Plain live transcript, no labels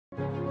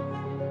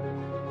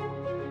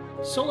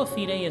Sola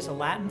fide is a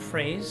Latin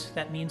phrase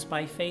that means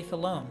by faith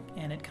alone,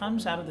 and it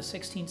comes out of the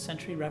 16th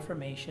century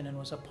Reformation and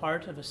was a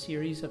part of a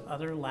series of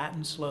other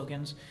Latin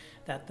slogans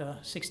that the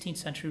 16th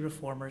century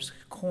reformers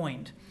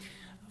coined.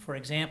 For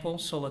example,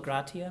 sola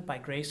gratia, by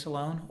grace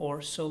alone,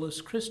 or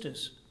solus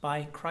Christus,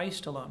 by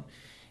Christ alone.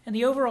 And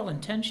the overall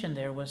intention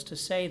there was to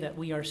say that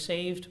we are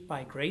saved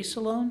by grace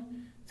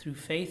alone, through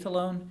faith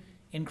alone,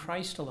 in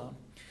Christ alone.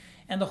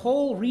 And the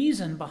whole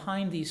reason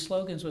behind these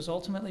slogans was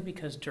ultimately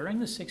because during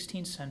the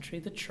 16th century,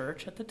 the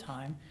church at the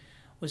time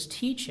was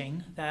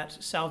teaching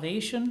that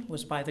salvation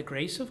was by the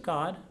grace of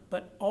God,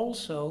 but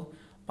also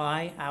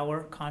by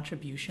our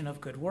contribution of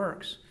good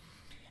works.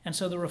 And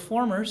so the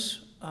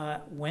reformers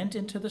went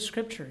into the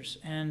scriptures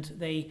and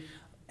they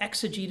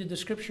exegeted the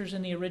scriptures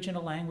in the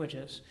original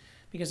languages,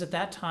 because at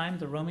that time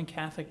the Roman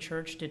Catholic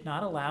Church did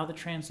not allow the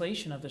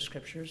translation of the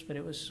scriptures, but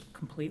it was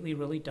completely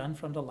really done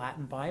from the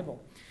Latin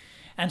Bible.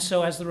 And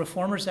so as the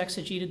reformers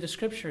exegeted the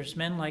scriptures,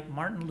 men like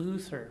Martin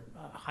Luther,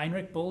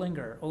 Heinrich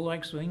Bullinger,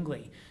 Ulrich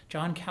Zwingli,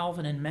 John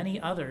Calvin, and many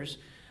others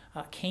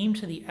came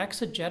to the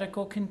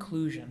exegetical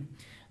conclusion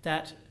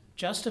that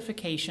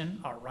justification,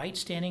 our right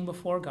standing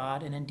before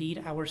God, and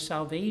indeed our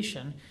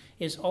salvation,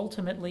 is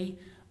ultimately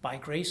by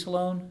grace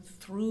alone,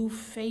 through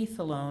faith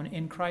alone,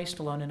 in Christ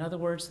alone. In other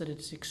words, that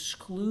it's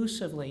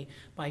exclusively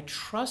by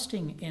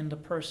trusting in the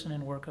person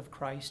and work of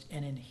Christ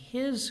and in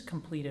his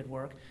completed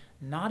work,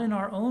 not in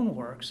our own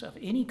works of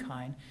any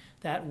kind,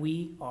 that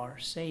we are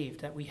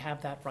saved, that we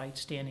have that right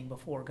standing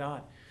before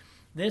God.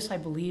 This, I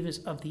believe, is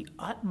of the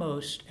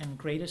utmost and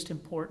greatest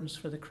importance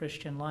for the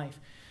Christian life,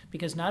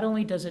 because not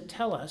only does it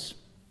tell us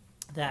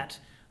that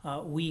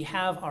we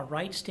have our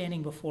right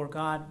standing before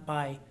God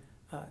by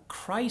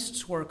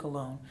Christ's work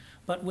alone,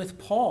 but with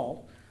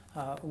Paul,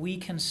 we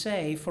can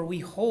say, for we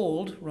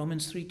hold,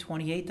 Romans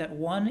 3:28, that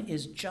one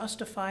is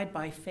justified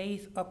by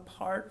faith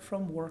apart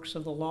from works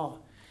of the law.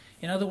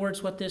 In other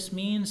words, what this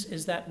means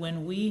is that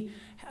when we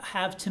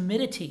have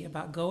timidity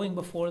about going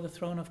before the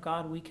throne of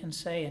God, we can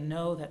say and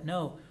know that,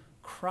 no,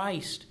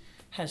 Christ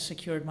has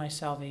secured my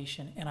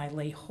salvation, and I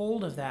lay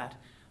hold of that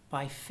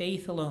by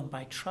faith alone,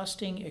 by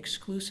trusting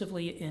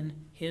exclusively in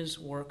his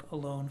work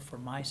alone for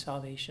my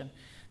salvation.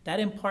 That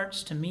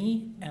imparts to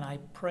me, and I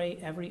pray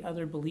every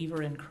other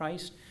believer in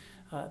Christ,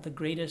 the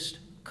greatest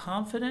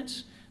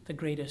confidence, the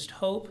greatest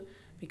hope,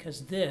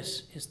 because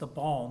this is the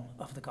balm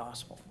of the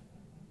gospel.